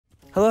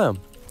Hello.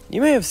 You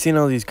may have seen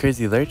all these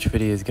crazy Lurch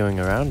videos going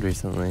around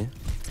recently.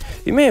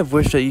 You may have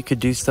wished that you could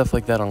do stuff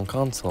like that on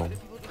console.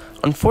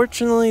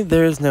 Unfortunately,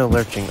 there is no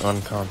lurching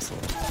on console.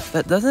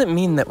 That doesn't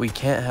mean that we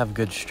can't have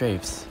good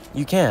strafes.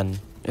 You can,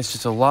 it's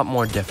just a lot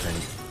more different.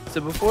 So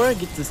before I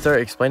get to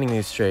start explaining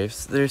these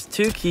strafes, there's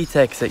two key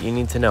techs that you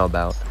need to know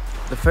about.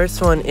 The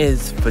first one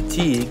is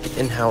fatigue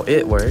and how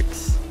it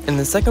works, and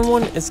the second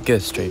one is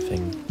ghost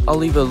strafing. I'll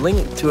leave a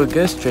link to a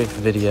ghost strafe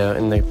video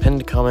in the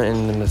pinned comment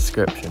in the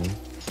description.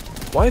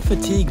 Why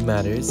fatigue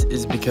matters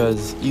is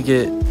because you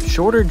get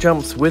shorter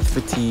jumps with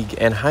fatigue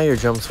and higher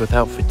jumps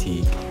without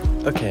fatigue.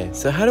 Okay,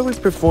 so how do we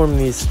perform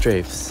these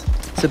strafes?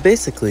 So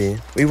basically,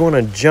 we want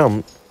to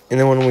jump, and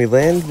then when we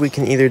land, we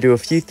can either do a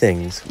few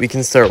things. We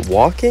can start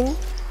walking,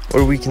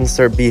 or we can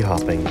start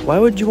bee-hopping. Why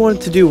would you want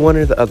to do one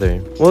or the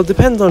other? Well, it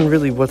depends on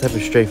really what type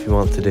of strafe you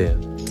want to do.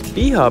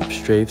 Bee-hop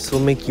strafes will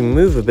make you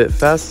move a bit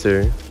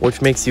faster,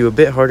 which makes you a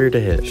bit harder to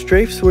hit.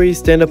 Strafes where you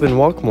stand up and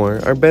walk more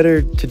are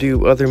better to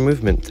do other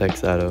movement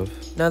techs out of.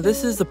 Now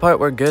this is the part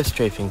where ghost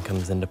strafing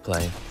comes into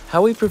play.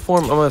 How we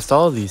perform almost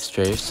all of these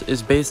strafes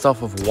is based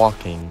off of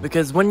walking,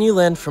 because when you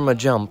land from a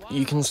jump,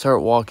 you can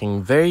start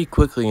walking very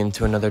quickly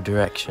into another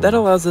direction. That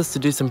allows us to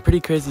do some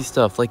pretty crazy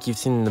stuff like you've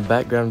seen in the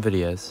background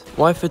videos.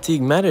 Why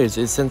fatigue matters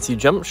is since you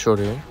jump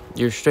shorter,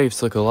 your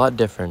strafes look a lot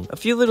different. A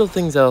few little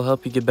things that will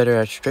help you get better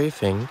at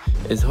strafing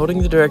is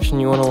holding the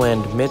direction you want to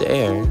land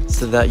mid-air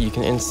so that you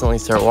can instantly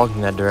start walking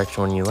that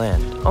direction when you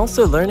land.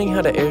 Also, learning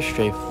how to air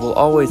strafe will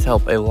always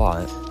help a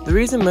lot. The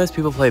reason most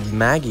people play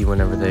Maggie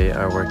whenever they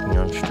are working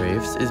on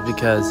strafes is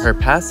because her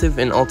passive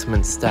and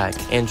ultimate stack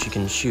and she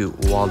can shoot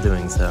while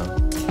doing so.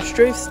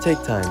 Strafes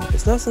take time.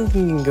 It's not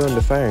something you can go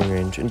into firing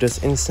range and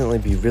just instantly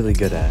be really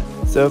good at.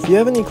 So if you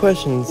have any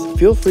questions,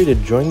 feel free to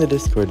join the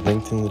Discord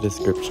linked in the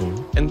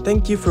description. And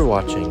thank you for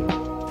watching.